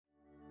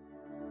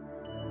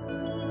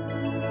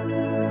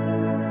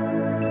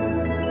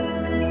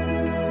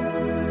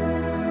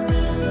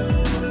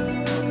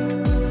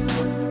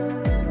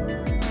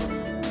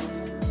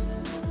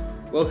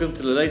Welcome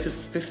to the latest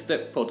Fifth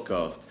Step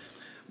podcast.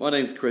 My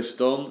name's Chris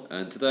Don,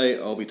 and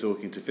today I'll be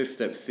talking to Fifth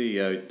Step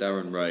CEO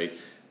Darren Ray,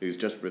 who's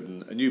just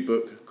written a new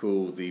book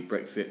called The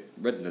Brexit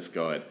Readiness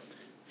Guide.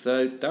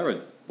 So,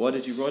 Darren, why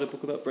did you write a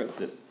book about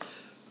Brexit?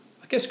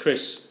 I guess,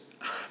 Chris,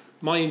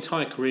 my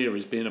entire career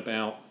has been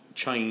about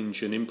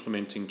change and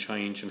implementing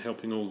change and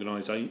helping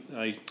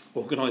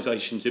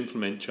organisations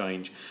implement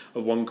change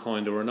of one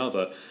kind or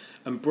another.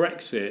 And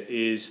Brexit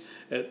is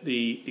at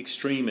the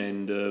extreme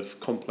end of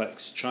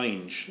complex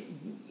change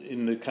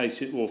in the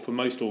case, or for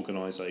most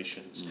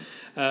organisations.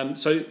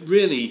 So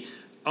really,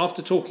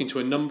 after talking to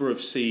a number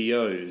of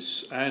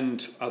CEOs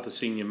and other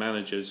senior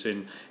managers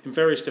in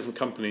various different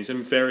companies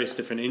and various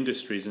different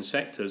industries and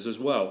sectors as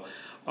well,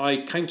 I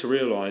came to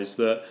realise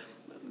that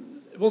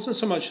it wasn't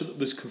so much that there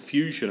was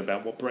confusion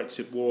about what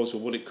Brexit was or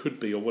what it could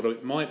be or what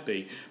it might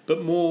be,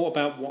 but more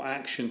about what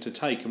action to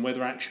take and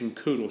whether action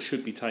could or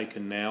should be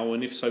taken now,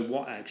 and if so,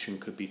 what action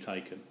could be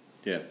taken.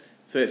 Yeah,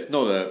 so it's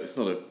not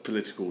a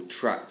political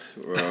tract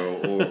or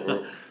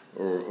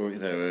you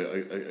know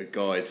a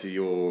guide to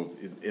your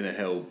inner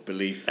held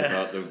beliefs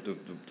about the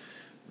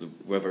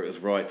whether it's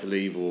right to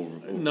leave or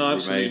no,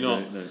 absolutely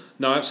remain. not.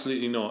 No,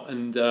 absolutely not.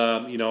 And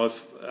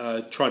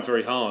I've tried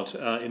very hard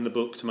in the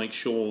book to make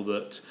sure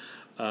that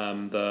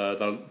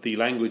the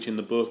language in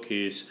the book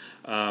is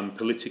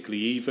politically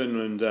even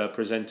and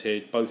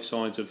presented both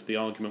sides of the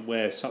argument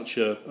where such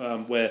an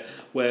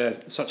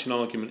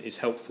argument is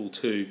helpful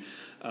to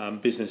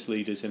business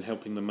leaders in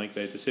helping them make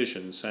their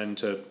decisions, and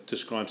to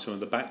describe some of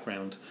the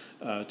background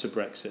to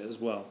Brexit as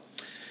well.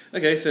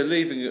 Okay, so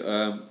leaving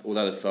all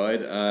that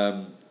aside,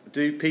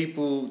 do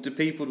people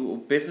or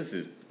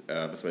businesses,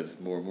 I suppose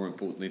more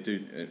importantly,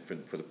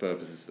 for the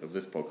purposes of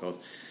this podcast,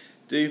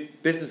 do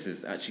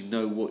businesses actually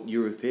know what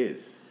Europe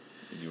is,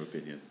 in your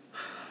opinion?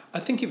 I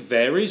think it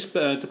varies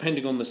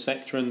depending on the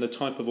sector and the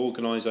type of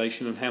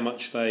organisation and how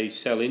much they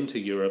sell into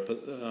Europe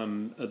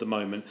at the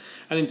moment,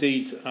 and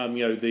indeed,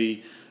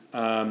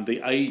 the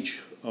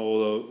age,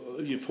 or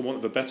for want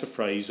of a better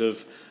phrase,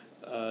 of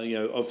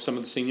some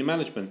of the senior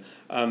management.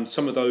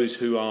 Some of those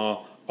who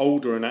are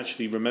older and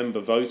actually remember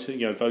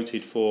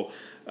voted for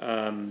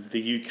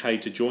the UK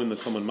to join the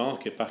common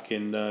market back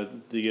in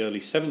the early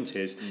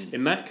 70s.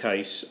 In that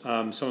case,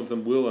 some of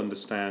them will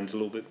understand a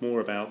little bit more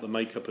about the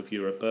makeup of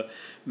Europe, but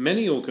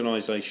many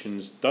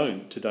organisations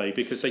don't today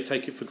because they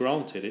take it for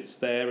granted. It's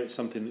there, it's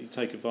something that you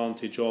take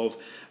advantage of,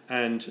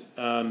 and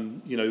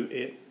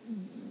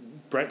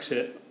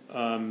Brexit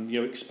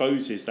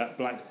exposes that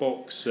black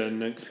box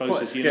and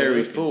exposes. It's quite a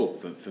scary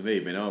thought for me.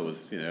 I mean, I'm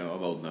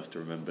old enough to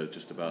remember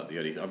just about the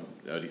early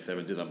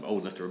 70s. I'm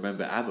old enough to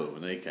remember ABBA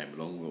when they came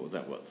along. What was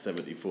that?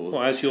 74?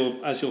 Well, as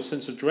your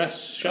sense of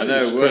dress shows. I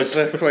know,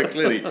 quite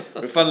clearly.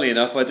 But funnily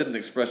enough, I didn't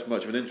express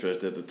much of an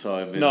interest at the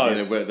time in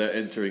where they're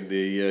entering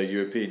the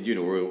European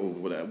Union, or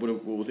what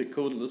was it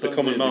called at the time? The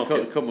common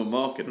market. The common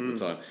market at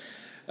the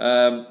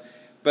time.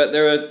 But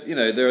there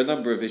are a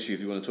number of issues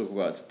we want to talk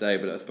about today.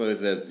 But I suppose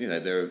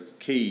there are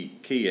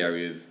key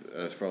areas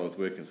as far as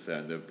we're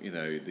concerned.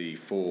 The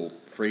four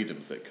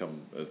freedoms that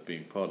come as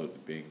being part of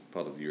the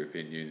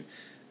European Union.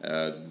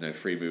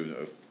 Free movement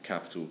of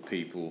capital,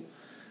 people,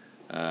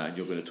 and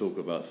you're going to talk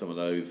about some of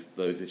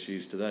those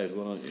issues today as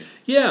well, aren't you?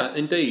 Yeah,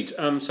 indeed.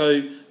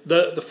 So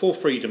the four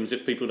freedoms,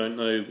 if people don't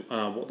know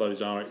what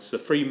those are, it's the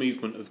free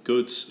movement of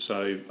goods.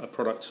 So a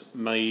product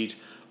made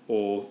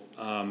or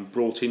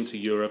brought into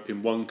Europe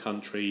in one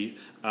country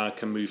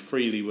can move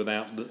freely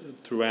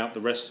throughout the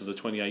rest of the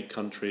 28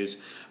 countries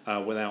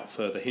without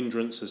further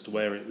hindrance as to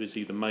where it was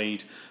either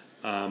made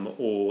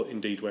or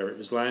indeed where it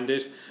was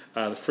landed.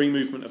 The free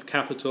movement of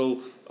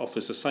capital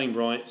offers the same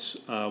rights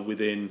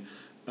in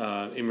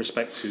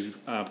respect to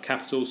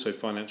capital, so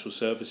financial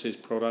services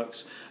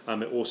products.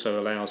 It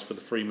also allows for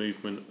the free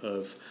movement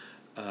of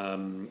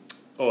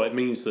it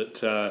means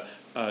that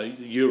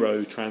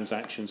euro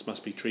transactions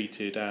must be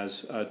treated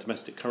as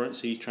domestic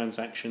currency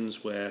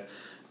transactions where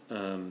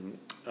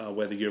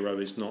the euro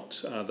is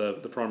not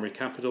the primary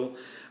capital.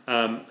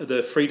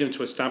 The freedom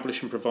to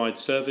establish and provide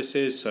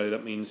services, so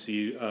that means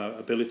the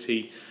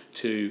ability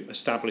to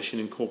establish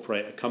and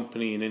incorporate a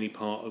company in any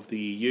part of the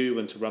EU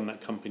and to run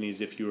that company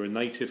as if you were a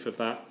native of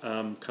that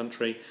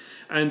country.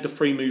 And the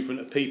free movement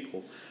of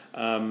people.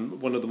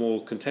 One of the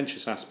more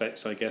contentious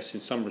aspects, I guess, in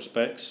some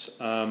respects,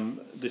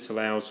 this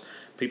allows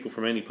people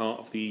from any part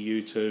of the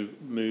EU to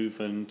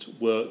move and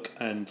work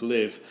and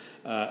live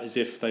as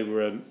if they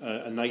were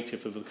a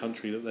native of the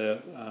country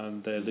that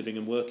they're living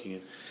and working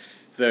in.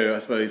 So I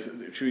suppose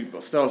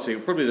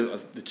starting probably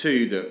the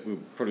two that we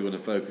probably want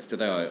to focus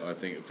today, I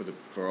think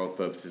for our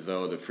purposes,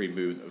 are the free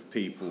movement of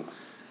people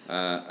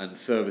and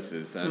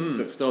services. And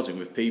so starting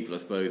with people, I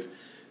suppose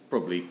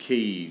probably a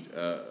key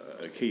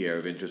area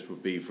of interest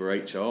would be for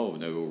HR,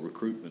 or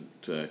recruitment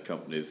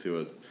companies who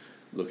are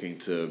looking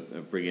to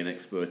bring in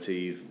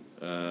expertise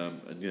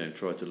and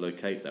try to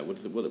locate that.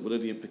 What are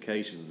the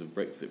implications of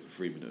Brexit for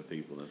free movement of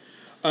people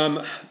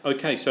then?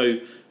 Okay, so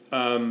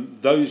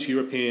those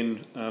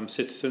European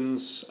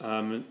citizens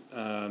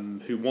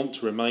who want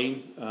to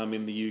remain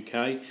in the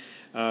UK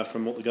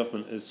from what the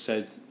government has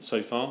said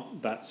so far,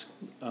 that's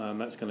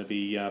going to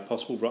be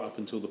possible right up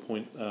until the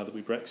point that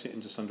we Brexit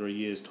in just under a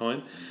year's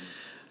time.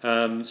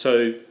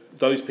 So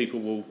those people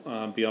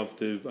will be able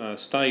to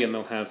stay, and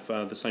they'll have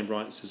the same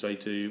rights as they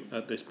do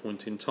at this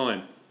point in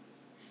time.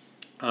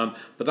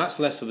 But that's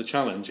less of the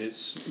challenge.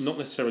 It's not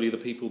necessarily the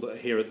people that are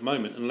here at the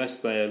moment, unless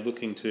they're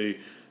looking to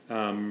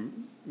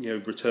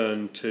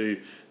return to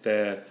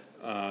their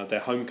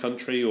home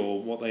country,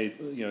 or what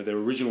their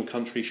original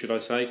country, should I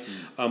say,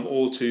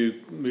 or to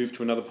move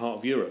to another part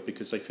of Europe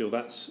because they feel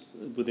that's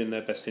within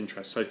their best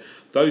interest. So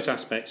those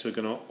aspects are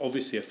going to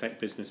obviously affect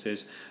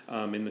businesses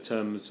in the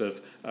terms of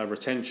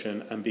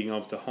retention and being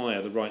able to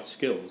hire the right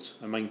skills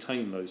and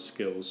maintain those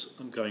skills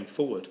going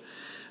forward.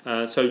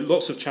 So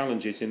lots of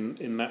challenges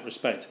in that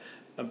respect.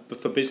 But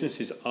for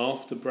businesses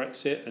after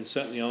Brexit, and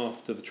certainly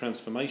after the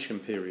transformation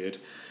period,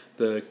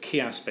 the key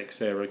aspects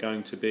there are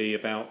going to be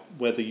about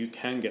whether you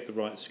can get the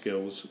right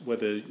skills,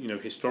 whether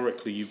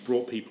historically you've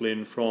brought people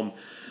in from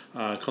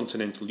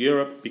continental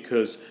Europe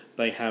because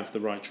they have the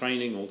right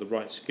training or the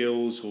right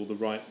skills or the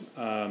right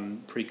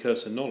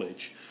precursor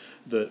knowledge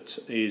that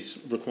is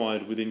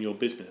required within your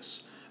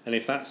business. And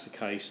if that's the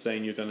case,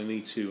 then you're going to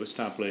need to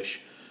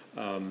establish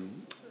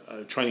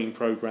training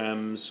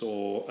programs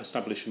or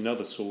establish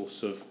another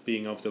source of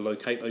being able to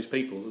locate those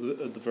people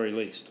at the very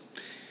least.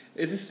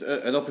 Is this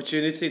an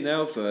opportunity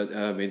now for,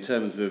 in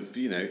terms of,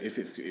 if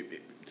it's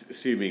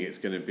assuming it's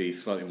going to be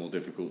slightly more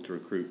difficult to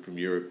recruit from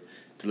Europe,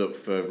 to look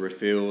further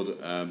afield?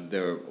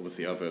 There are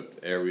obviously other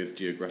areas,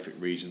 geographic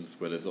regions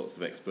where there's lots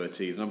of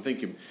expertise, and I'm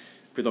thinking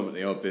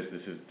predominantly our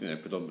business is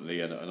predominantly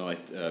an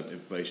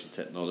information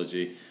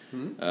technology.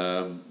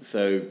 Mm-hmm.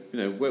 So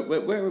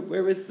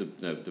where is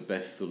the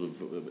best sort of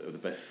the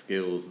best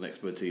skills and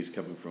expertise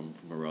coming from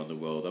around the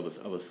world?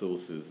 Other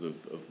sources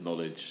of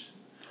knowledge.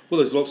 Well,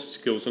 there's lots of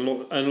skills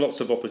and lots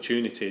of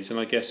opportunities, and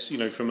I guess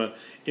from an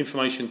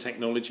information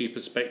technology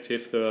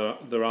perspective,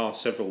 there are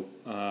several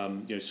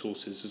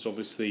sources. There's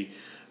obviously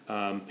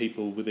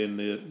people within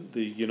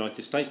the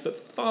United States, but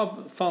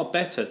far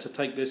better to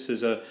take this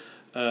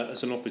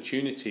as an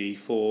opportunity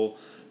for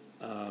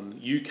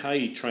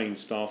UK trained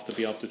staff to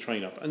be able to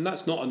train up, and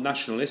that's not a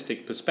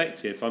nationalistic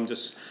perspective. I'm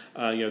just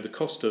the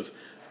cost of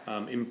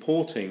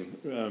importing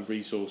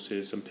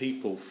resources and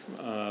people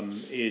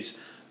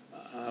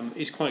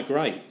is quite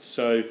great.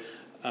 So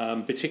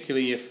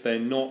particularly if they're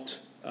not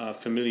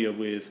familiar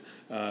with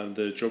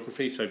the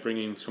geography, so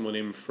bringing someone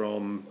in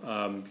from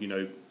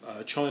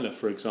China,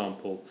 for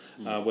example,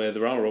 where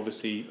there are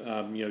obviously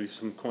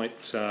some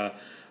quite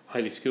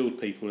highly skilled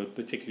people,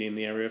 particularly in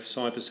the area of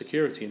cyber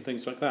security and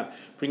things like that.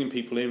 Bringing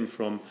people in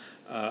from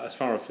as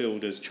far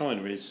afield as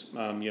China is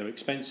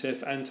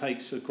expensive and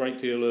takes a great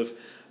deal of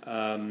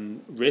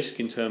risk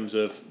in terms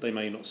of they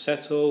may not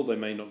settle, they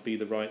may not be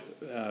the right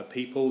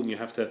people, and you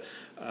have to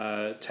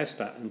test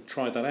that and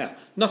try that out.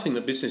 Nothing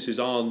that businesses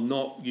are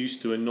not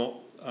used to and not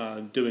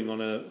doing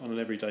on an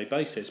everyday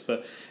basis,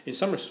 but in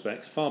some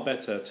respects far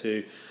better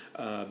to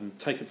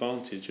take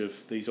advantage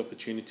of these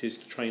opportunities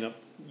to train up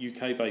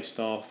UK-based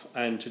staff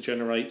and to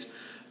generate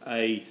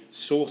a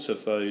source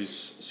of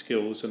those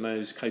skills and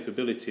those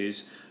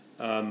capabilities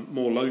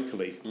more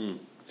locally.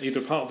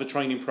 Either part of a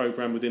training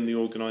program within the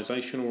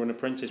organisation or an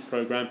apprentice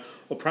program,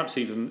 or perhaps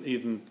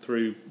even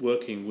through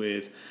working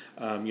with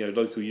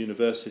local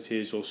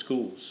universities or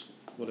schools,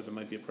 whatever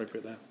may be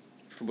appropriate there.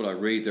 From what I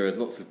read, there are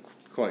lots of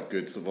quite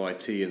good sort of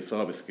IT and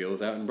cyber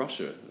skills out in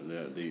Russia.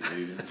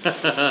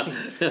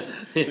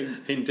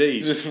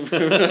 Indeed.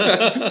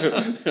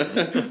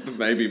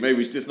 maybe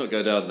we should just not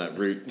go down that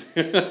route.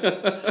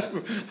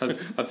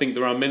 I think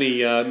there are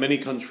many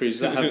countries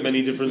that have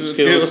many different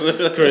skills,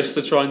 Chris,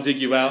 to try and dig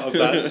you out of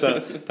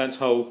that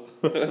hole.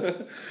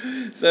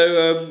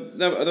 So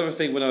another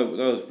thing, when I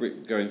was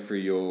going through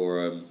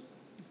your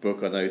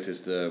book, I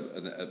noticed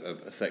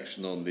a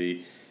section on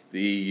the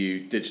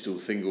EU digital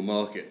single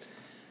market.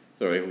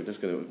 Sorry, we're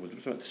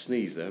trying to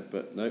sneeze there,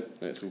 but no,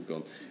 it's all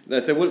gone.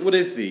 No, so what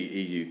is the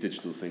EU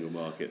digital single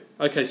market?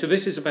 Okay, so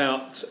this is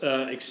about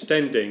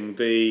extending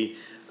the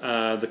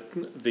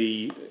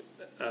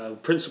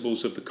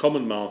principles of the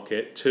common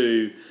market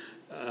to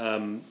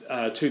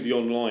the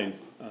online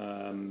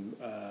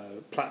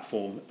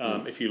platform,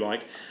 if you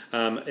like.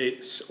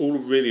 It's all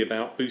really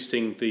about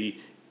boosting the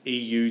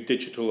EU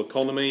digital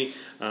economy.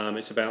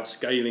 It's about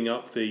scaling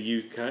up the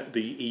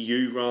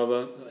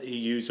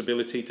EU's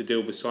ability to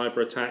deal with cyber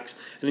attacks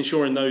and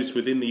ensuring those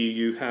within the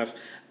EU have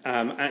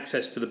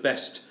access to the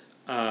best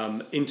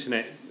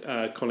internet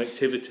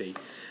connectivity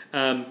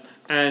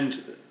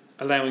and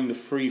allowing the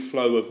free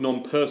flow of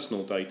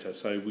non-personal data.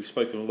 So we've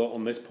spoken a lot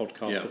on this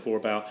podcast before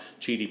about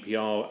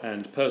GDPR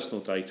and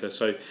personal data.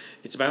 So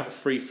it's about the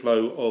free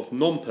flow of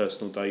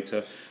non-personal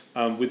data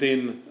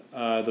within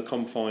the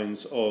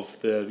confines of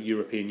the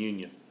European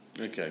Union.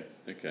 Okay.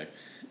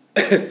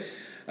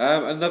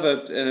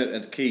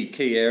 Another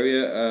key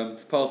area,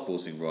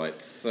 passporting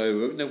rights.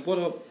 So, what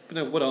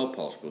are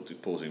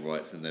passporting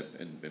rights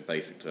in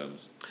basic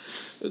terms?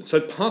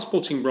 So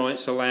passporting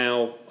rights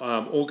allow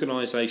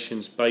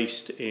organisations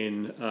based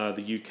in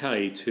the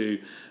UK to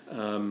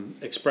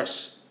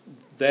express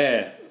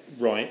their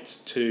right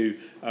to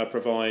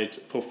provide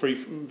for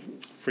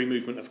free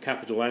movement of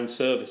capital and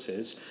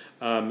services.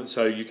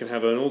 So you can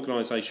have an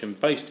organisation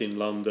based in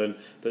London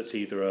that's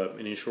either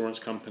an insurance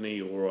company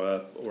or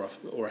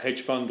a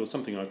hedge fund or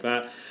something like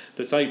that,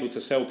 that's able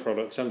to sell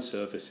products and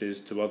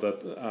services to other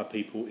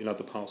people in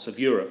other parts of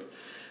Europe.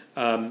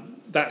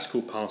 That's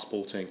called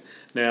passporting.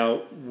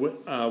 Now,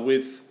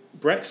 with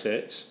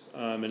Brexit,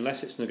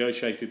 unless it's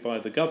negotiated by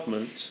the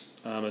government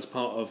as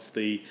part of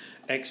the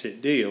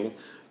exit deal,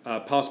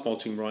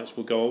 passporting rights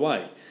will go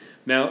away.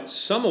 Now,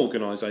 some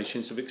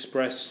organisations have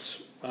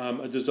expressed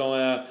a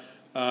desire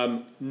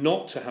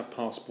not to have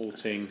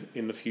passporting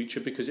in the future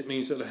because it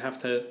means that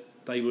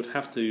they would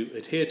have to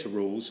adhere to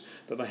rules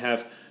that they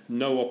have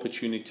no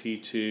opportunity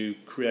to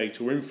create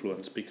or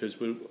influence, because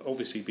we'll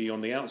obviously be on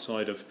the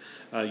outside of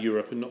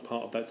Europe and not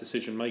part of that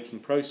decision-making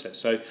process.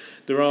 So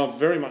there are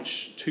very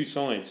much two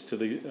sides to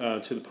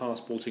the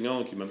passporting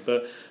argument,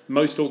 but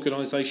most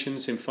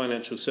organisations in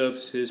financial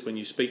services, when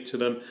you speak to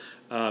them,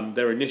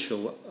 their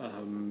initial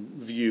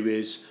view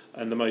is,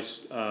 and the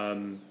most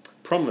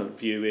prominent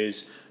view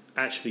is,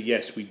 actually,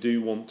 yes, we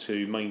do want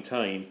to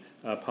maintain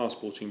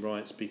passporting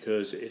rights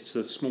because it's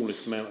the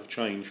smallest amount of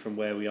change from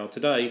where we are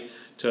today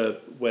to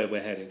where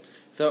we're heading.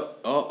 So,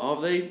 are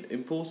they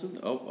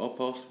important? Are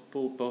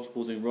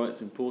passporting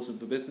rights important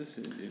for business?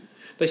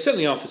 They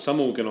certainly are for some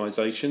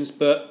organisations,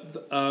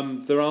 but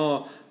there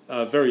are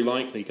very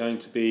likely going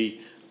to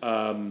be,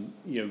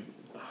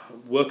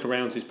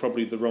 workarounds is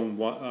probably the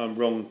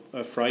wrong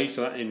phrase.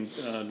 So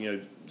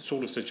that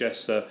sort of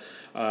suggests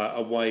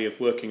a way of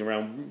working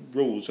around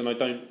rules, and I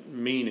don't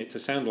mean it to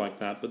sound like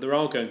that, but there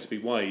are going to be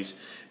ways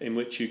in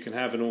which you can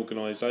have an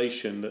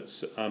organisation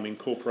that's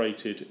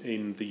incorporated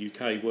in the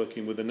UK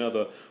working with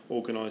another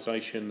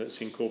organisation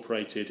that's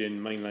incorporated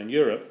in mainland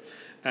Europe,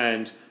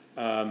 and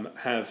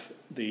have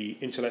the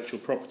intellectual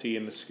property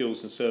and the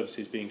skills and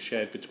services being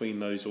shared between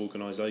those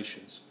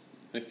organisations.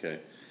 Okay.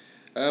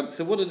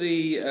 So what are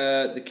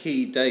the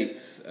key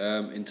dates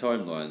in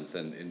timelines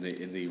then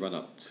in the run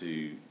up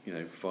to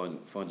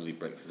finally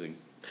Brexiting?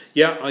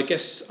 Yeah, I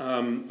guess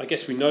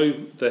we know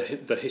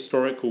the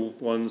historical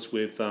ones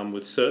with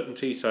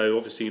certainty. So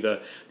obviously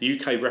the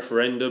UK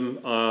referendum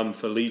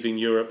for leaving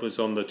Europe was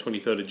on the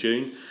 23rd of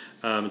June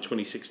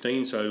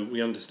 2016. So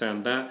we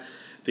understand that.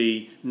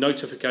 The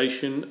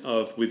notification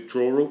of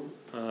withdrawal,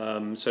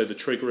 so the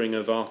triggering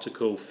of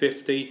Article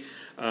 50.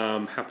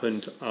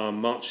 Happened on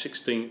March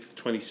 16th,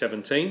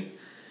 2017.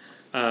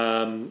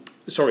 On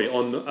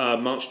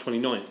March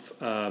 29th,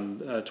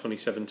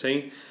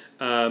 2017.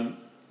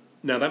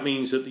 Now that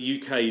means that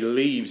the UK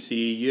leaves the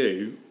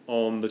EU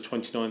on the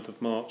 29th of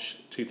March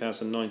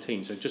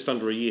 2019, so just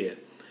under a year.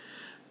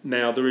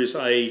 Now there is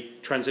a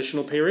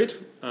transitional period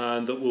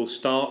that will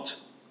start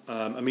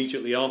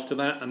immediately after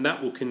that, and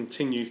that will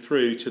continue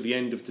through to the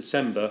end of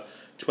December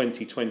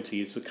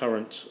 2020 is the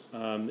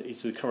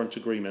current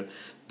agreement.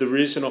 There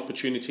is an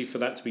opportunity for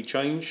that to be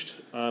changed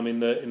in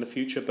the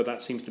future, but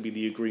that seems to be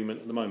the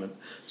agreement at the moment.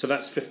 So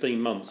that's 15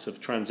 months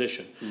of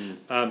transition.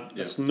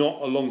 That's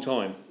not a long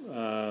time.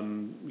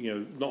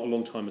 Not a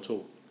long time at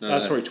all.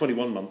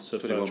 21 months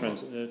of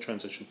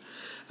transition.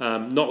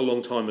 Not a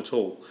long time at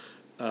all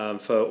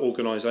for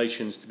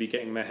organisations to be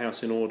getting their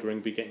house in order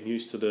and be getting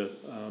used to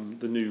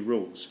the new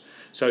rules.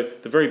 So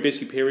the very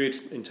busy period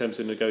in terms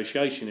of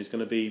negotiation is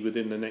going to be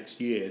within the next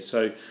year.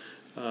 So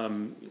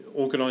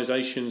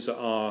organisations that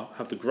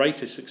have the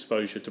greatest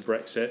exposure to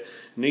Brexit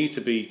need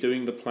to be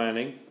doing the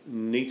planning,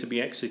 need to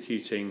be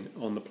executing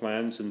on the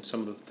plans and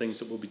some of the things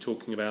that we'll be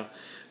talking about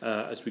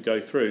as we go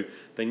through.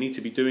 They need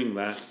to be doing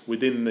that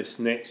within this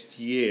next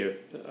year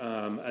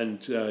and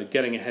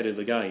getting ahead of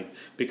the game,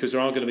 because there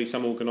are going to be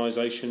some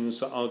organisations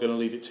that are going to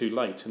leave it too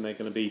late, and they're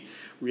going to be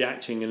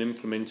reacting and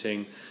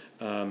implementing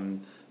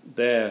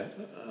their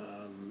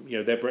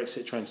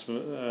Brexit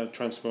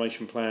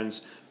transformation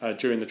plans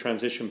during the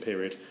transition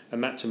period,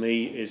 and that to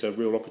me is a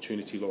real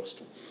opportunity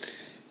lost.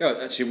 Yeah,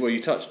 actually, well,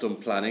 you touched on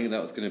planning, and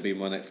that was going to be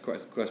my next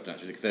question,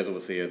 actually, because there's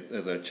obviously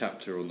there's a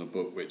chapter on the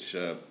book which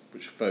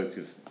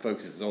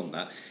focuses on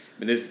that. I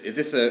mean, is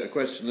this a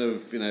question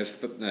of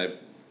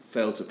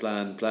fail to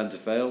plan to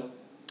fail?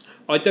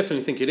 I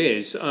definitely think it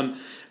is.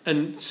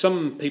 And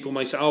some people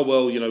may say, "Oh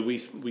well,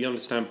 we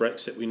understand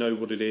Brexit. We know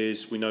what it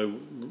is. We know,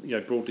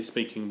 broadly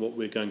speaking, what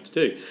we're going to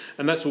do."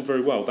 And that's all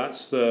very well.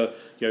 That's the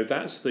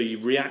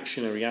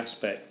reactionary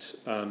aspect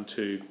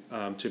to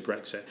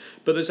Brexit.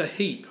 But there's a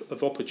heap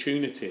of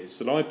opportunities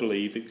that I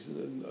believe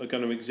are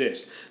going to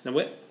exist. Now,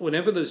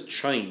 whenever there's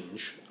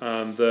change,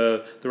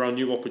 there are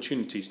new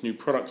opportunities, new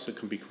products that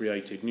can be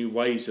created, new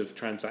ways of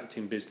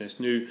transacting business,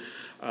 new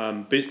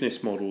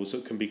business models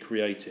that can be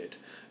created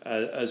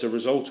as a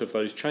result of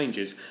those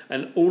changes.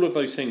 And all of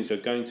those things are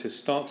going to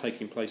start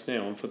taking place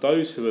now. And for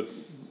those who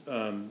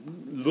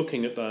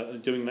looking at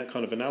that, doing that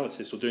kind of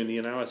analysis, or doing the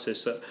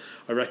analysis that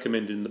I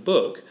recommend in the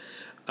book,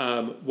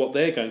 what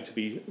they're going to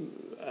be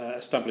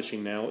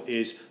establishing now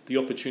is the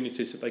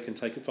opportunities that they can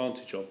take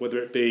advantage of, whether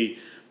it be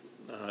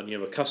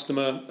a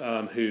customer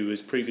who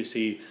has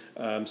previously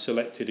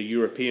selected a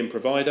European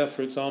provider,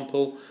 for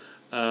example,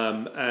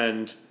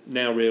 and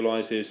now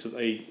realises that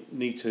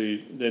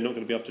they're not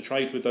going to be able to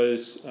trade with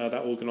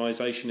that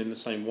organisation in the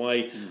same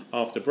way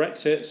after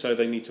Brexit, so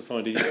they need to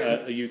find a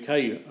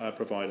UK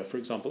provider, for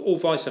example, or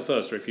vice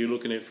versa if you're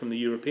looking at it from the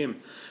European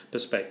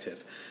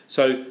perspective.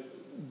 So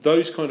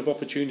those kind of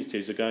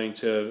opportunities are going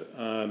to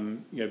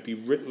be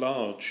writ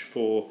large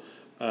for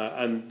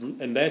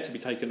and they're to be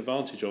taken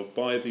advantage of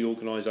by the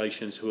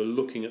organisations who are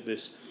looking at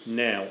this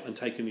now and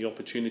taking the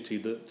opportunity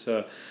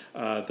that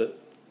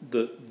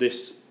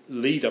this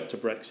lead up to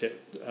Brexit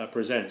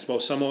presents. While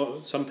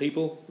some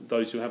people,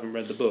 those who haven't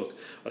read the book,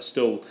 are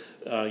still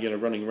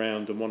running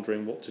around and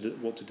wondering what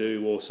to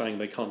do, or saying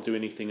they can't do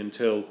anything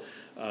until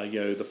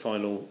the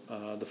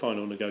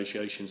final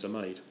negotiations are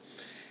made.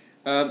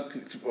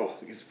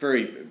 It's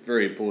very,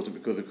 very important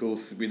because, of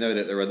course, we know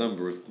that there are a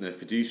number of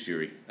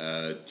fiduciary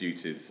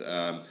duties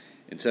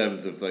in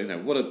terms of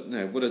what are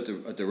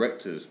a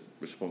director's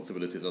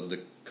responsibilities under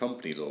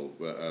company law,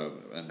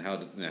 and how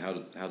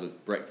does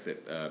Brexit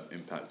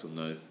impact on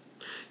those?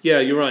 Yeah,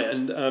 you're right,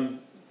 and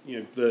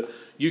the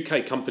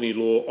UK company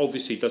law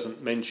obviously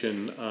doesn't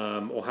mention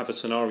or have a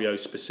scenario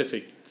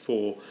specific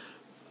for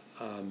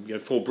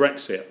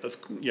Brexit,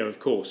 of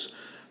course,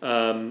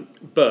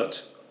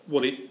 but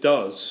what it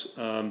does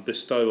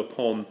bestow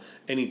upon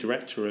any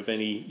director of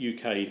any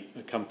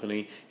UK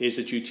company is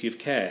a duty of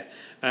care,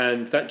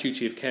 and that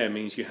duty of care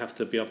means you have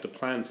to be able to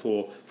plan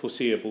for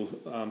foreseeable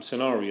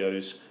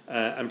scenarios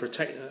and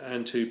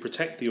to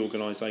protect the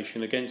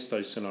organisation against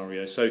those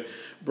scenarios. So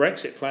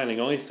Brexit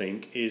planning, I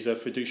think, is a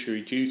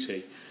fiduciary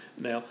duty.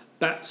 Now,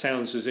 that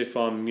sounds as if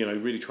I'm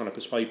really trying to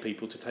persuade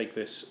people to take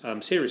this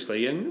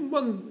seriously. In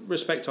one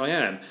respect I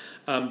am,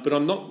 but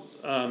I'm not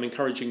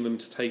encouraging them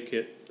to take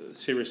it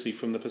seriously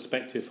from the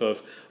perspective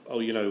of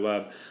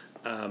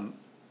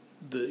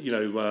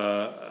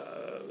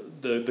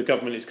the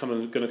government is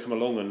going to come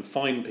along and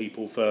fine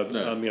people for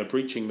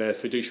breaching their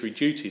fiduciary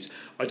duties.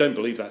 I don't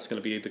believe that's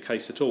going to be the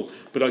case at all.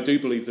 But I do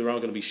believe there are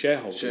going to be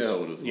shareholders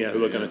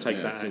who are going to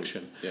take that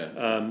action.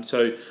 Yeah.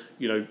 So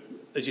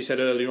as you said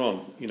earlier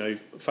on,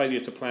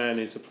 failure to plan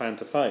is a plan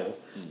to fail.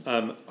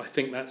 I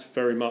think that's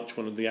very much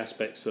one of the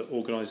aspects that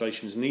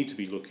organisations need to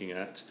be looking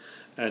at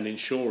and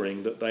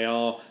ensuring that they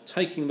are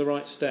taking the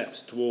right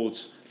steps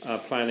towards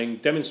planning,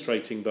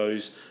 demonstrating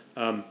those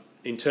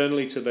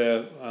internally to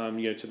their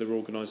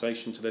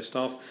organisation, to their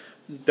staff,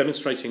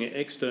 demonstrating it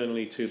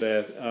externally to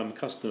their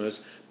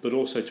customers, but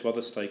also to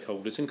other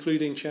stakeholders,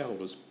 including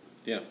shareholders.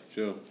 Yeah,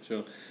 sure.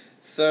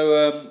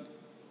 So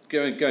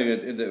going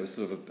into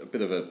sort of a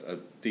bit of a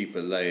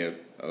deeper layer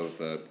of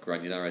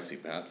granularity,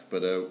 perhaps.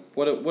 But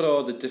what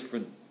are the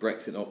different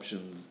Brexit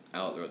options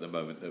out there at the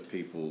moment that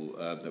people?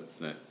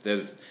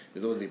 There's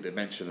obviously the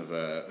mention of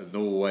a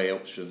Norway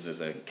option. There's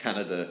a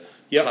Canada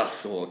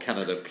Plus or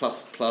Canada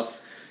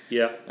Plus.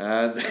 Yeah.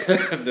 And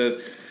there's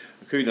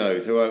who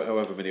knows,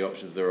 however many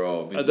options there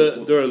are. I mean,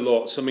 there are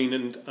lots. I mean,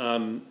 and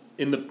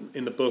in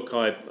the book,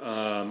 I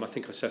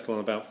think I settled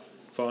on about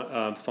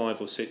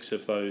 5 or 6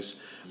 of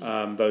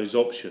those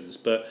options.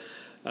 But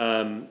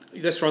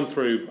let's run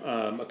through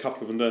a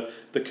couple of them.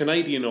 The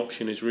Canadian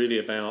option is really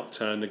about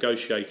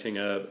negotiating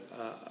a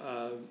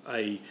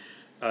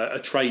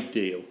trade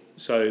deal.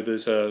 So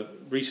there's a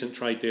recent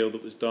trade deal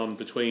that was done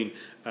between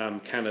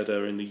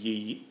Canada and the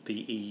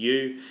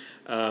EU.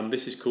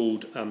 This is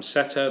called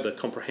CETA, the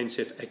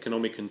Comprehensive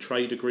Economic and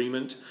Trade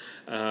Agreement.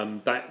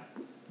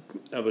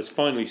 That was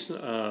finally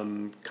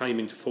came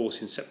into force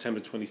in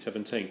September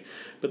 2017.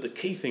 But the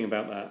key thing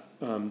about that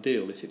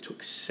deal is it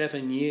took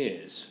 7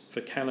 years for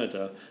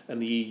Canada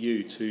and the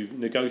EU to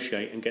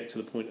negotiate and get to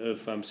the point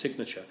of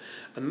signature,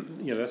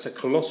 and that's a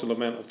colossal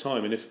amount of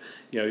time. And if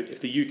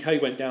the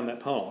UK went down that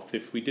path,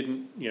 if we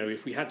didn't,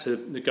 if we had to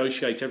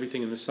negotiate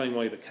everything in the same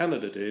way that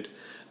Canada did,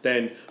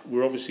 then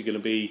we're obviously going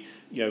to be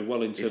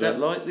well into. Is that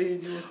likely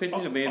in your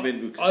opinion? I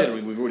mean,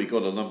 considering we've already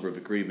got a number of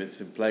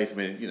agreements in place. I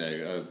mean,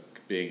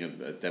 being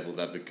a devil's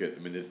advocate,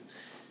 I mean, this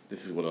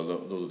is what a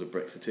lot of the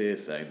Brexiteers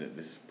saying, that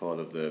this is part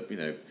of the,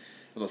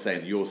 I'm not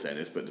saying you're saying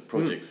this, but the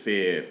Project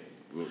Fear,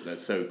 that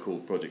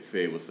so-called Project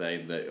Fear, was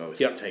saying that it's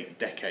going to take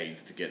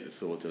decades to get this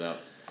sorted out.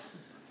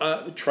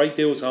 Trade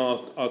deals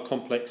are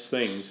complex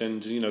things,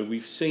 and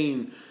we've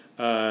seen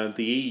the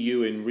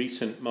EU in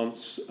recent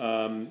months,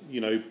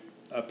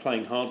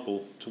 playing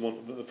hardball,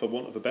 for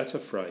want of a better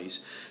phrase.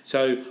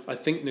 So I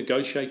think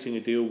negotiating a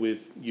deal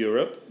with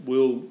Europe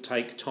will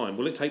take time.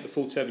 Will it take the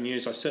full 7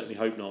 years? I certainly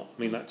hope not. I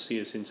mean, that'd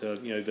see us into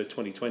the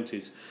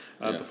 2020s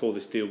before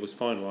this deal was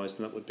finalised,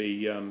 and that would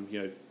be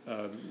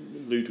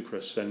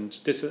ludicrous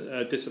and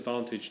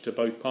disadvantage to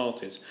both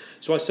parties.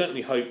 So I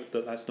certainly hope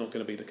that that's not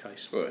going to be the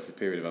case. Well, it's a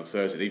period of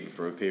uncertainty, even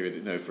for a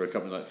period, for a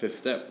company like Fifth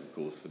Step, of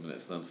course. I mean,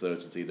 that's an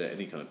uncertainty that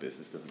any kind of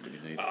business doesn't really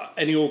need.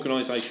 Any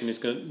organisation is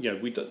going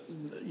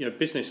to,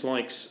 business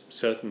likes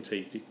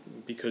certainty,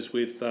 because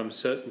with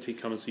certainty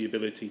comes the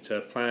ability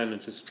to plan and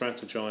to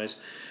strategise,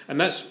 and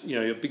that's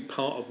a big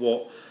part of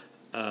what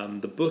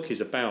the book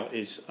is about.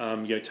 Is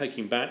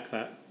taking back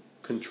that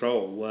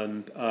control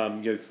and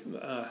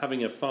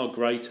having a far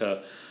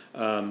greater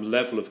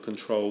level of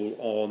control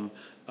on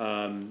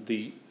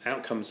the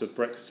outcomes of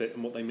Brexit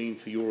and what they mean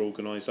for your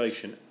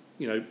organisation.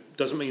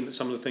 Doesn't mean that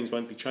some of the things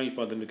won't be changed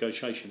by the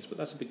negotiations, but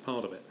that's a big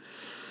part of it.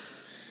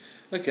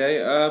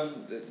 Okay,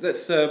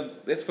 let's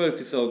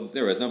focus on.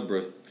 There are a number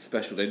of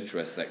special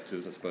interest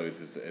sectors, I suppose,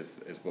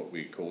 is what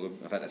we call them.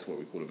 In fact, that's what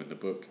we call them in the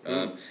book.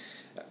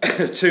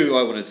 Two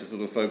I wanted to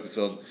sort of focus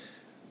on,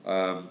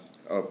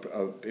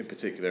 in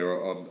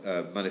particular, on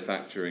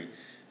manufacturing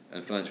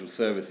and financial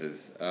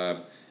services.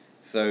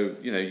 So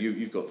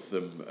you've got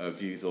some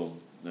views on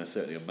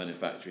certainly on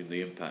manufacturing,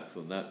 the impacts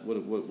on that.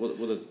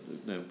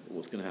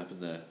 What's going to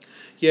happen there?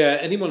 Yeah,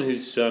 anyone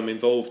who's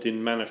involved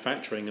in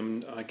manufacturing,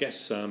 and I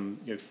guess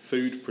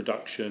food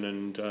production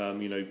and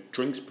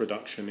drinks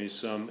production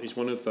is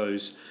one of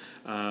those,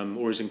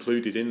 or is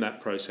included in that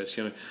process.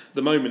 At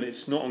the moment,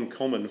 it's not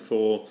uncommon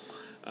for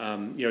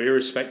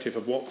irrespective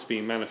of what's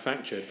being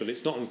manufactured, but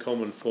it's not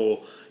uncommon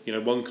for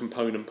one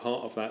component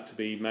part of that to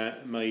be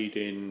made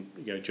in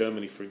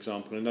Germany, for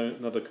example, and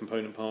another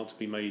component part to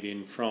be made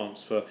in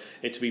France, for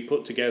it to be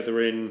put together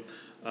in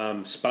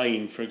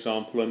Spain, for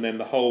example, and then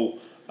the whole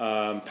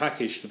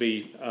package to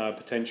be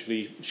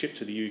potentially shipped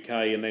to the UK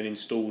and then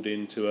installed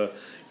into a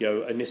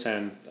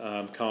Nissan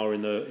car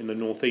in the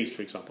northeast,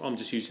 for example. I'm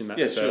just using that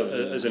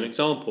as an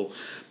example,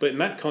 but in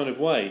that kind of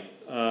way,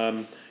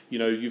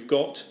 you've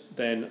got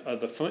then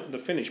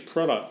the finished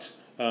product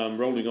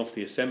rolling off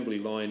the assembly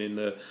line in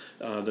the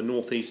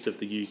northeast of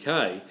the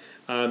UK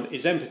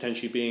is then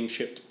potentially being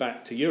shipped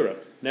back to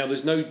Europe. Now,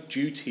 there's no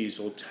duties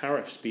or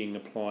tariffs being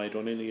applied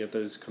on any of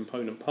those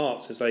component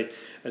parts as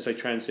they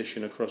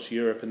transition across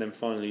Europe and then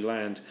finally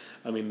land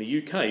in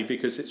the UK,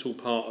 because it's all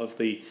part of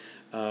the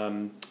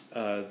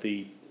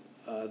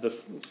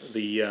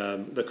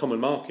common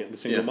market, the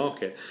single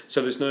market.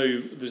 So there's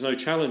no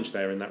challenge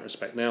there in that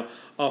respect. Now,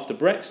 after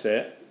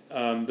Brexit,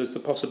 there's the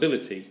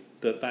possibility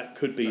that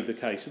could be the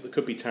case, that there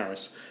could be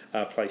tariffs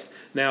placed.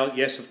 Now,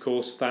 yes, of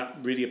course, that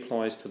really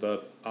applies to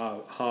the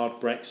hard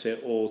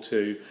Brexit or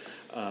to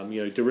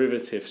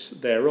derivatives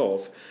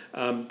thereof,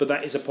 but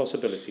that is a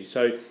possibility.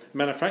 So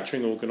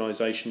manufacturing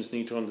organisations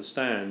need to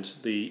understand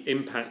the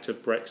impact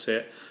of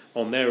Brexit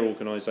on their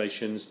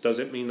organisations. Does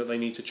it mean that they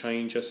need to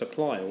change a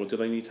supplier, or do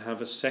they need to have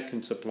a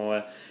second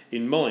supplier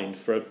in mind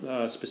for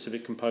a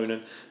specific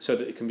component so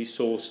that it can be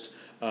sourced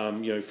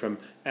from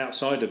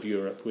outside of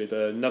Europe with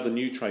another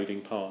new trading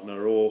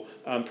partner, or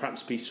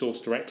perhaps be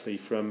sourced directly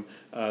from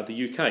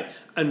the UK,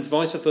 and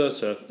vice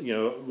versa.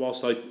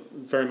 Whilst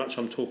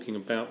I'm talking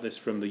about this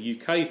from the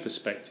UK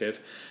perspective,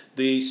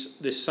 these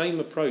same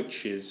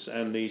approaches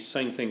and these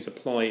same things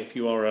apply if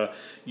you are a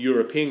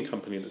European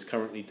company that's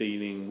currently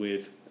dealing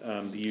with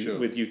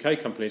with UK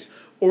companies,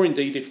 or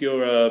indeed if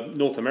you're a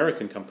North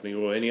American company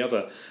or any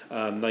other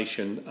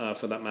nation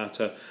for that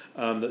matter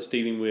that's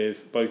dealing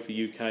with both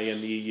the UK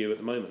and the EU at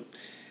the moment.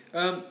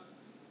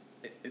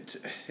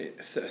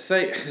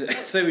 Say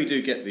we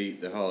do get the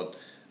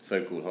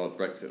so-called hard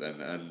Brexit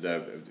then, and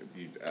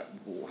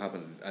what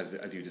happens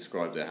as you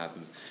described it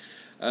happens.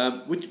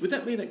 Would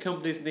that mean that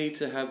companies need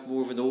to have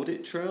more of an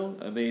audit trail?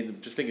 I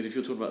mean, just thinking, if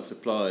you're talking about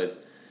suppliers,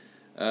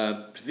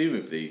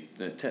 presumably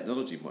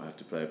technology might have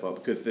to play a part,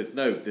 because there's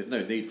no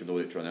need for an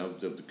audit trail now.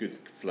 The goods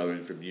flow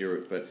in from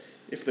Europe, but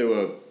if there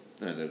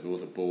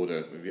was a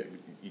border,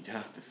 you'd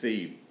have to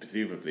see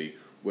presumably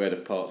where the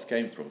parts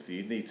came from. So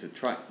you need to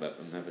track that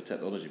and have a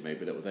technology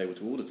maybe that was able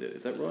to audit it.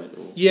 Is that right?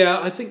 Or? Yeah,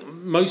 I think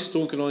most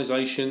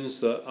organisations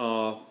that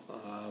are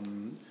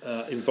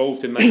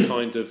involved in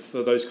that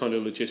those kind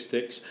of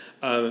logistics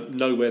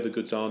know where the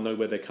goods are, know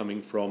where they're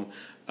coming from,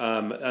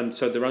 and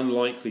so they're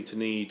unlikely to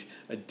need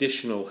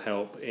additional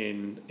help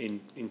in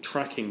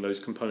tracking those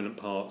component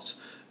parts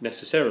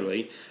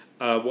necessarily.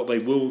 What they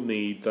will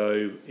need,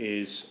 though,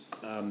 is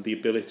the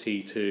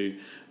ability to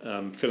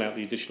fill out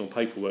the additional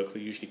paperwork that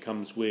usually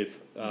comes with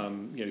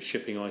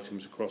shipping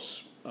items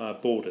across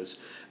borders.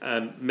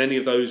 Many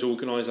of those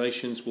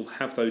organisations will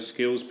have those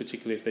skills,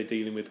 particularly if they're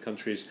dealing with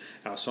countries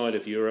outside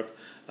of Europe.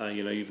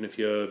 Even if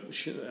you're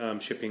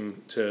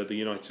shipping to the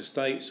United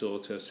States or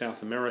to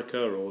South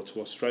America or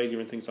to Australia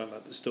and things like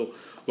that, there's still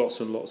lots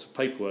and lots of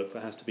paperwork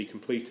that has to be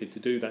completed to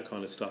do that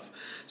kind of stuff.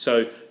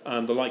 So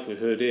the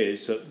likelihood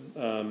is that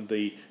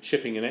the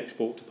shipping and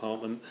export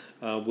department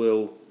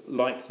will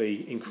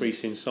likely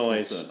increase in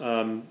size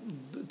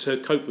to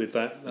cope with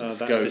that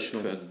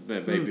additional. And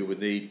maybe we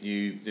need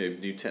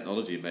new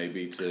technology,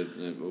 maybe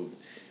to.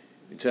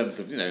 In terms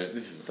of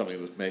this is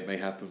something that may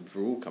happen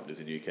for all companies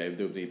in the UK.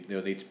 There'll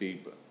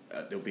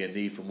be a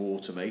need for more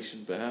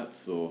automation,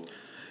 perhaps, or.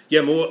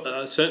 Yeah,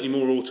 more certainly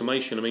more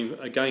automation. I mean,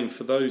 again,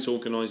 for those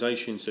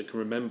organisations that can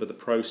remember the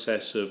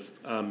process of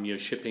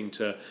shipping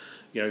to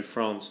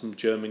France and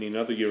Germany and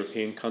other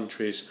European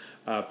countries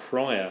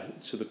prior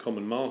to the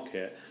common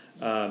market,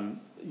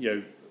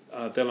 they'll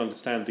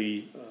understand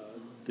the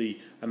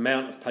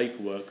amount of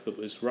paperwork that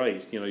was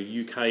raised.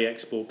 UK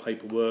export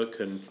paperwork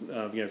and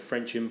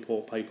French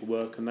import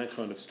paperwork and that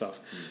kind of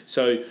stuff.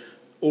 So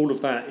all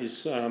of that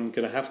is going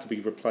to have to be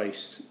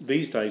replaced.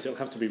 These days, it'll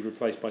have to be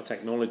replaced by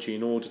technology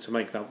in order to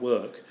make that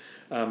work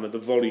at the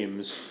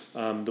volumes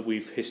that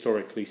we've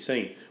historically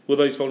seen. Will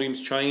those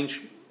volumes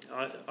change?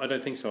 I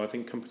don't think so. I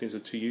think companies are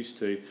too used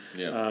to,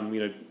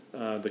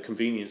 the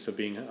convenience of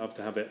being able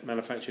to have it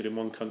manufactured in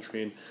one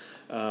country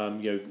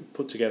and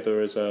put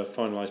together as a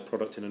finalised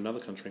product in another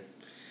country.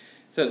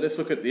 So let's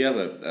look at the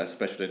other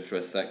special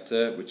interest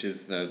sector, which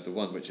is the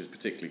one which is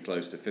particularly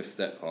close to Fifth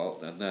Step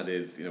Heart, and that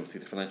is obviously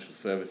the financial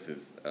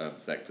services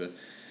sector.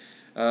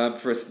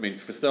 For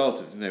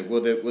starters, will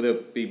there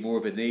be more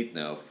of a need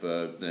now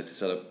for to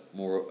set up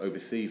more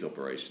overseas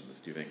operations?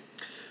 Do you think?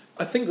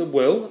 I think there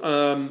will.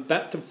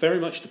 That very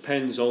much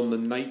depends on the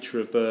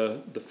nature of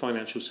the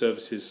financial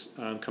services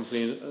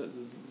company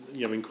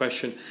in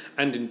question,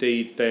 and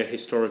indeed their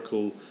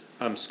historical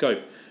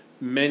scope.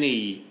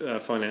 Many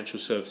financial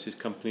services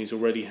companies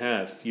already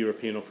have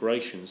European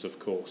operations, of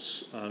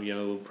course.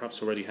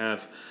 Perhaps already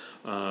have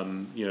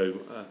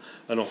an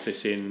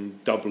office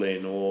in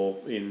Dublin or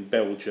in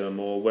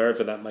Belgium or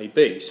wherever that may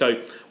be. So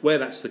where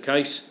that's the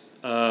case,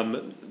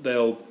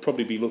 they'll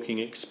probably be looking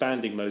at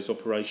expanding those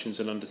operations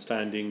and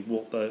understanding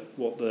what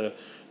the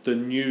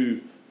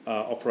new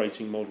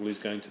operating model is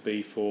going to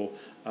be for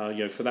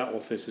that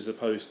office, as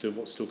opposed to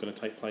what's still going to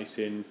take place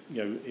in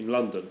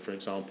London, for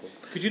example.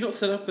 Could you not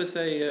set up as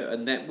a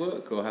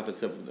network, or have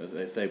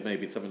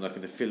maybe something like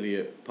an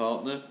affiliate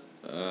partner?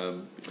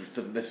 It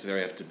doesn't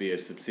necessarily have to be a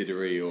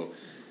subsidiary, or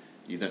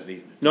you don't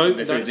need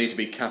need to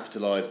be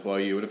capitalised by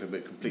you or anything,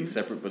 but completely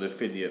separate, but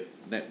affiliate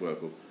network.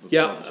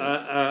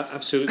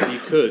 Absolutely, you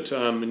could.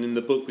 And in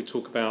the book we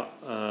talk about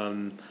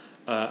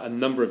a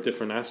number of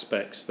different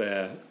aspects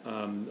there,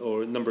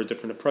 or a number of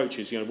different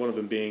approaches. One of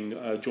them being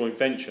joint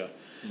venture.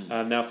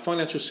 Now,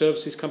 financial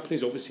services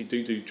companies obviously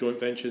do joint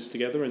ventures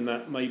together, and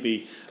that may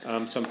be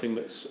something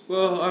that's...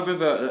 Well, I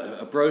remember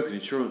a broker, an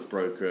insurance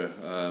broker,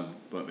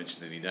 won't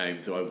mention any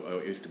names, I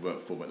used to work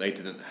for, but they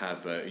didn't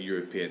have a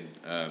European,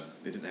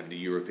 they didn't have any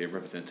European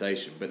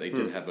representation, but they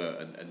did have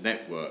a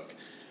network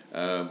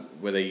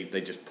where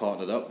they just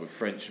partnered up with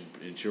French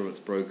insurance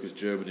brokers,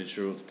 German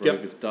insurance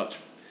brokers, Dutch,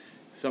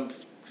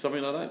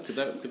 something like that. Could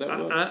that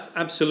work?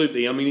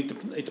 Absolutely. I mean,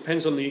 it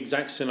depends on the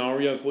exact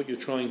scenario of what you're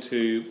trying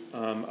to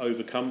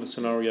overcome, the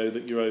scenario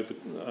that you're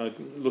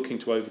looking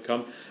to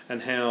overcome,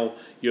 and how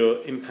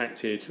you're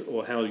impacted,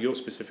 or how your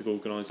specific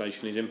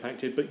organisation is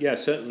impacted. But yeah,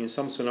 certainly in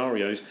some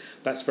scenarios,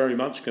 that's very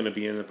much going to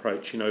be an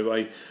approach.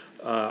 A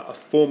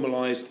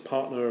formalised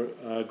partner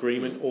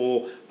agreement,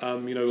 or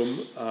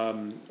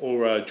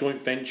a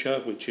joint venture,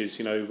 which is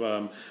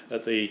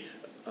at the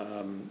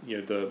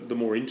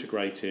more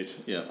integrated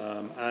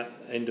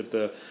end of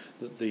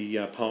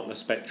the partner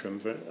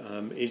spectrum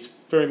is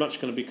very much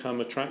going to become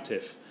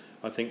attractive,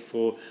 I think,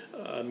 for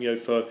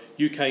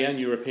UK and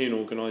European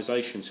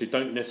organisations who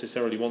don't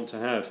necessarily want to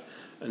have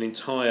an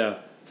entire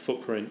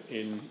footprint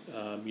in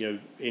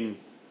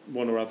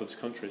one or other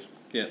countries.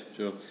 Yeah,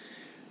 sure.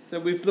 So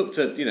we've looked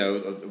at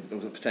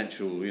the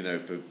potential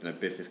for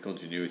business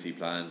continuity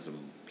plans and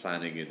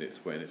planning in its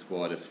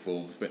widest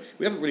forms, but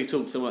we haven't really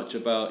talked so much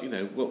about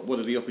what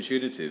are the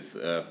opportunities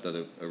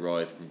that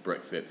arise from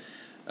Brexit.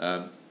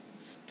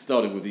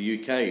 Starting with the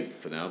UK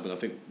for now, but I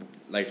think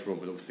later on,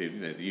 but obviously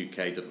the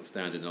UK doesn't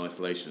stand in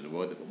isolation in the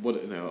world.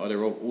 Are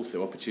there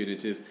also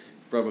opportunities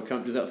for other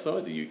countries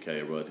outside the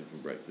UK arising from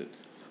Brexit?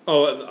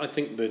 Oh, I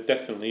think there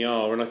definitely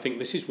are, and I think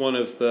this is one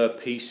of the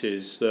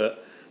pieces that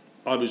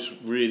I was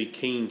really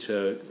keen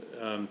to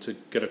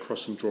get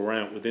across and draw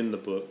out within the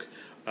book,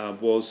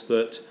 was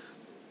that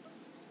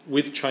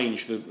with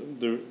change,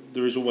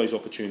 there is always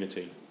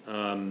opportunity.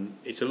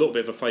 It's a little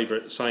bit of a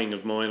favourite saying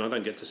of mine. I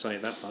don't get to say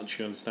it that much,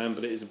 you understand,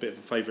 but it is a bit of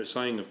a favourite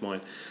saying of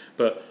mine.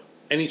 But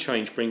any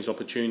change brings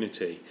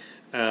opportunity.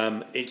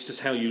 It's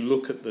just how you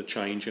look at the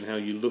change and how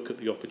you look at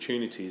the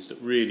opportunities that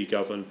really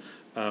govern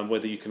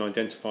whether you can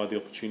identify the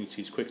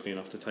opportunities quickly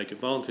enough to take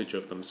advantage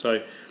of them.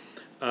 So,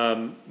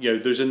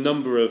 there's a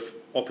number of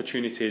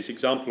opportunities,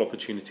 example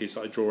opportunities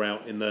that I draw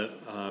out in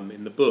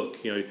the book.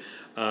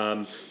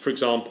 For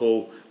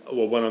example,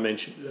 one I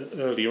mentioned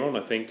earlier on, I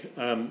think,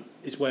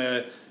 is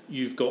where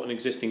you've got an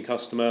existing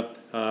customer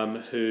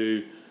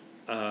who,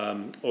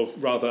 or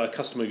rather a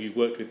customer you've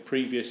worked with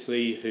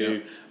previously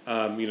who,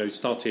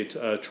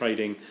 started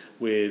trading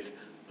with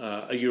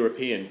a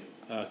European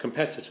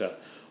competitor.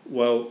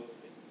 Well,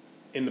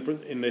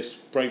 in this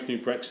brave new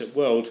Brexit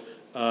world,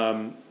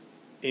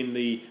 in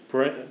the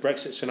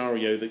Brexit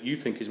scenario that you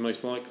think is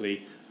most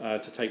likely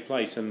to take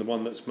place, and the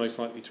one that's most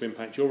likely to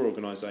impact your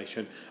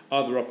organisation,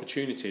 are there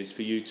opportunities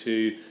for you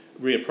to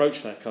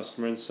reapproach that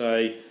customer and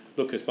say,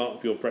 look, as part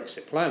of your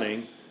Brexit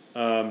planning,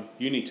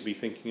 you need to be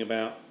thinking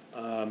about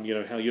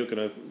how you're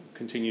going to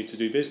continue to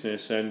do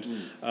business, and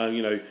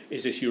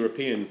is this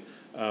European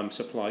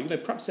supply?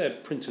 Perhaps they're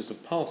printers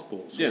of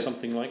passports or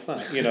something like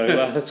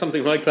that.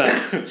 Something like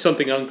that,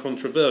 something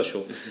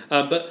uncontroversial.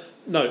 But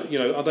no,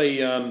 are they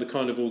the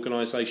kind of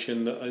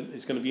organisation that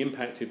is going to be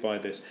impacted by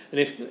this? And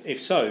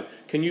if so,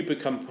 can you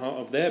become part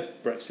of their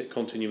Brexit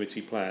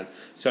continuity plan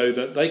so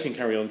that they can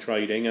carry on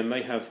trading and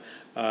they have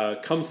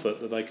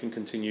comfort that they can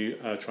continue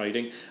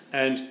trading,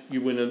 and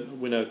you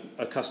win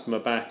a customer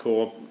back,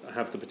 or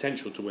have the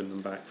potential to win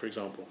them back, for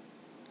example?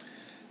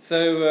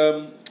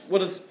 So, what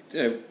does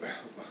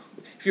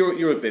if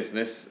you're a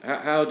business,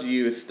 how do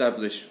you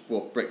establish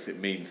what Brexit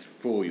means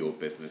for your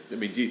business? I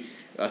mean,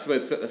 I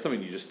suppose that's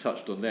something you just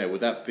touched on there.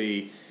 Would that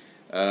be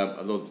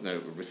a lot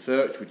of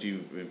research? Would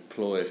you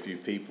employ a few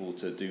people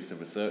to do some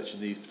research in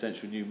these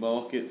potential new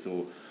markets,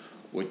 or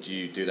would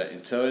you do that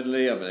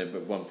internally? I mean,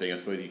 but one thing, I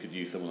suppose you could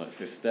use someone like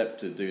Fifth Step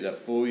to do that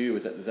for you.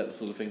 Is that the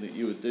sort of thing that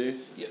you would do?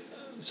 Yeah.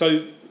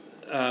 So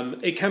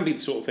it can be the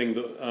sort of thing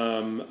that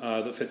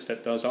that Fifth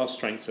Step does. Our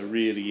strengths are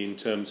really in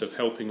terms of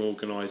helping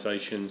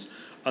organisations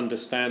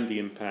understand the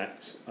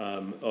impact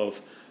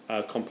of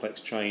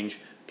complex change,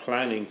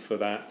 planning for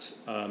that,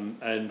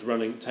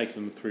 and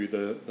taking them through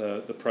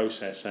the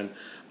process, and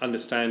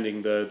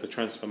understanding the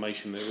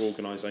transformation their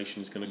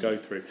organisation is going to go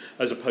through,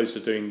 as opposed to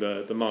doing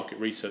the market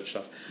research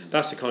stuff.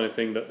 That's the kind of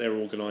thing that their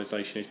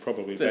organisation is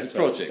probably better. It's a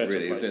project,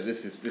 really. Placed.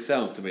 This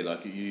sounds to me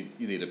like you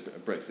need a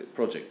Brexit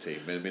project team.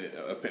 I mean,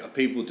 are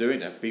people doing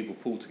that? Have people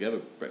pulled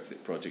together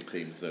Brexit project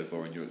teams so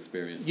far in your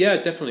experience? Yeah,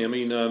 definitely. I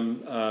mean,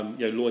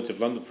 Lloyd's of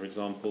London, for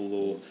example,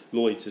 or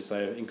Lloyd's, as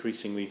they're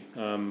increasingly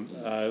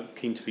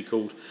keen to be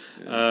called.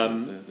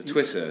 The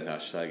Twitter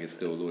hashtag is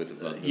still Lloyd's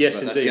of London. Yes,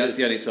 but indeed. That's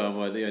the only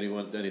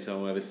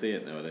time I ever see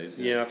it nowadays.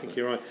 Yeah, I think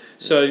you're right.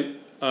 So,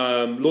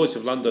 Lloyd's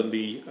of London,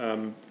 the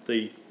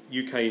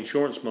UK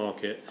insurance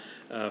market,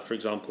 for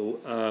example,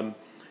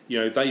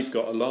 they've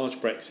got a large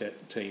Brexit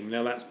team.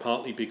 Now, that's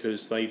partly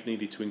because they've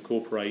needed to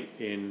incorporate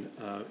in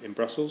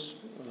Brussels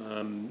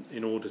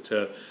in order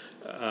to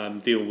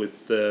deal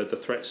with the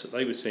threats that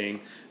they were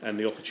seeing and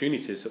the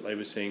opportunities that they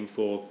were seeing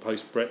for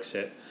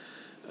post-Brexit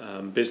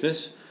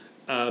business.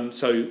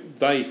 So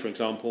they, for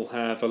example,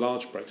 have a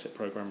large Brexit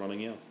programme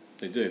running. Yeah,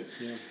 they do.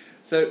 Yeah.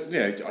 So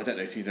I don't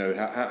know if you know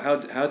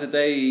how did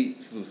they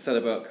sort of set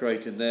about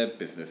creating their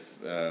business,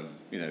 or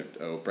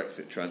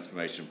Brexit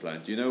transformation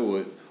plan? Do you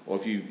know, or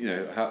if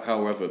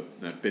how other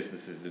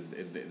businesses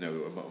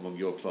among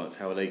your clients,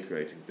 how are they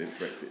creating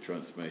Brexit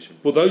transformation?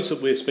 Well, those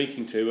that we're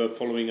speaking to are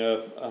following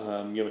a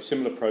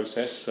similar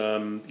process,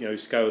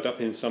 scaled up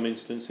in some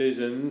instances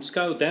and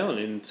scaled down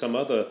in some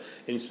other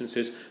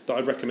instances that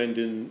I recommend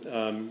in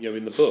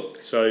the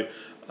book. So.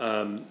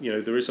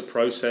 There is a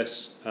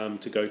process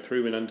to go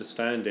through in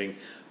understanding,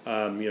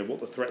 what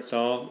the threats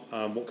are,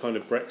 what kind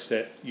of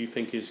Brexit you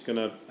think is going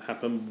to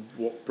happen,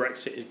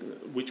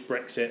 which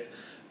Brexit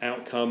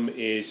outcome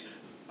is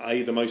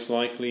A, the most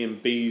likely,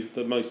 and B,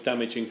 the most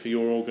damaging for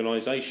your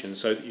organisation,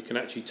 so that you can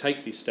actually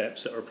take these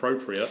steps that are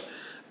appropriate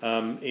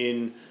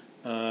and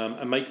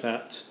make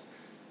that.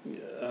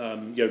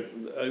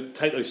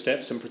 Take those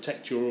steps and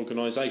protect your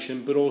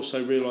organisation, but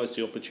also realise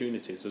the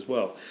opportunities as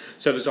well.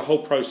 So there's a whole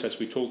process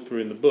we talk through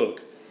in the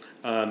book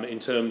in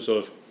terms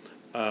of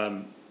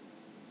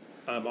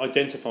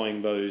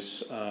identifying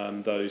those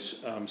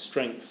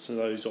strengths and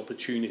those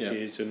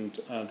opportunities and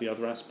the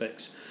other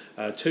aspects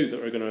too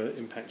that are going to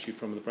impact you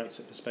from the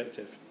Brexit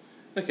perspective.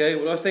 Okay,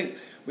 well,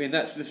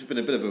 this has been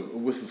a bit of a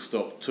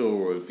whistle-stop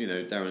tour of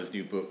Darren's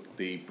new book,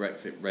 The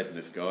Brexit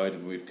Readiness Guide,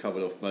 and we've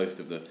covered off most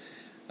of the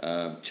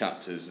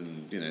chapters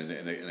and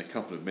in a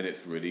couple of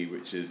minutes really,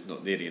 which is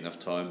not nearly enough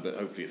time, but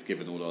hopefully it's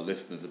given all our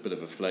listeners a bit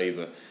of a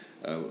flavour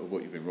of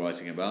what you've been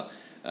writing about.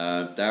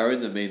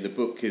 Darren, I mean, the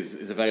book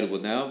is available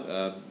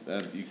now.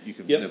 You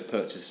can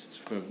purchase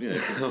from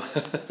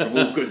from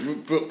all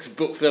good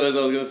booksellers,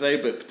 I was going to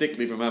say, but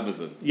particularly from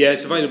Amazon. Yeah,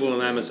 it's available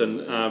on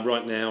Amazon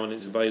right now, and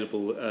it's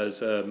available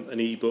as an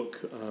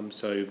e-book,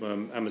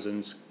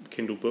 Amazon's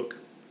Kindle book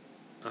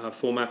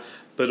format,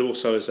 but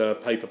also as a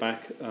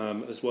paperback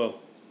as well.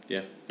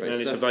 Yeah, and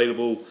it's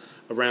available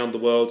around the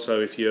world. So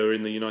if you're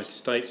in the United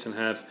States and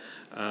have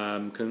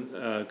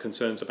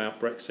concerns about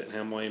Brexit and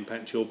how it might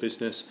impact your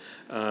business,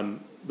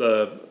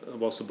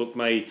 whilst the book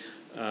may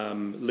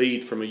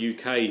lead from a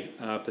UK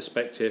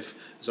perspective,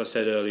 as I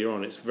said earlier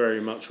on, it's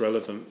very much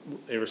relevant,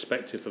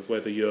 irrespective of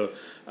whether you're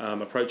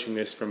approaching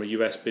this from a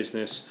US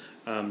business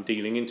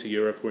dealing into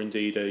Europe, or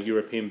indeed a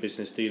European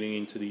business dealing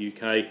into the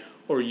UK,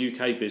 or a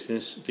UK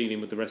business dealing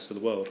with the rest of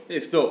the world.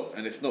 It's not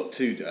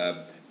too.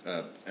 I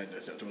don't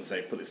want to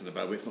say put this in the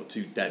bad way. It's not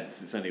too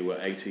dense. It's only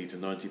 80 to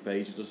 90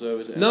 pages or so,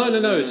 is it? No.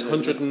 It's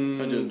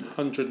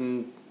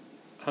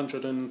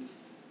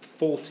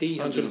 140,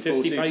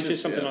 150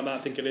 pages, something like that. I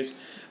think it is.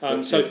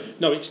 So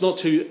no, it's not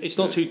too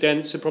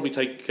dense. It'll probably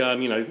take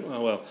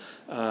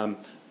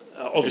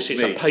obviously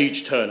it's a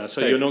page turner,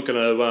 so you're not going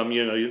to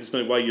there's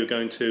no way you're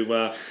going to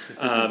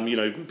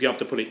be able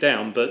to put it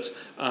down, but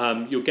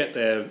you'll get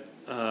there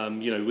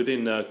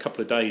within a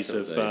couple of days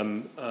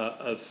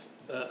of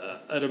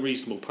at a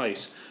reasonable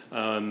pace,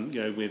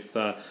 with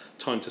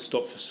time to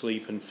stop for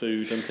sleep and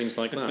food and things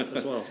like that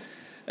as well.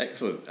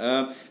 Excellent.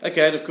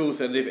 Okay, and of course,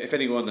 and if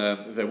anyone,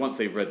 so once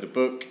they've read the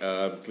book,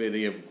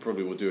 clearly, and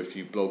probably we'll do a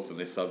few blogs on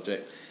this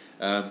subject.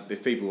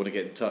 If people want to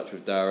get in touch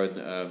with Darren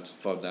to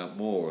find out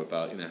more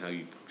about how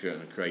you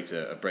create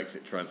a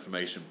Brexit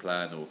transformation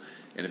plan or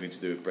anything to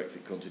do with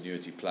Brexit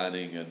continuity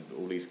planning and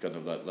all these kind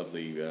of like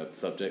lovely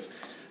subjects,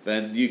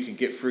 then you can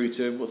get through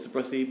to him. What's the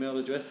best email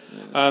address?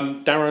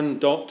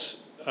 Darren.Ray,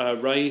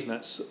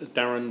 that's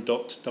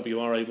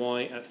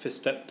darren.wray at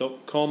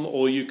fifthstep.com,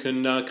 or you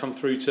can come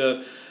through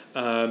to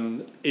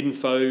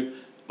info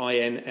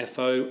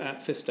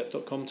at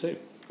fifthstep.com too.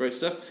 Great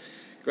stuff.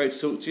 Great to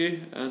talk to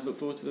you, and look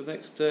forward to the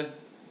next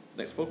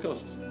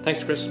podcast.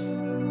 Thanks, Chris.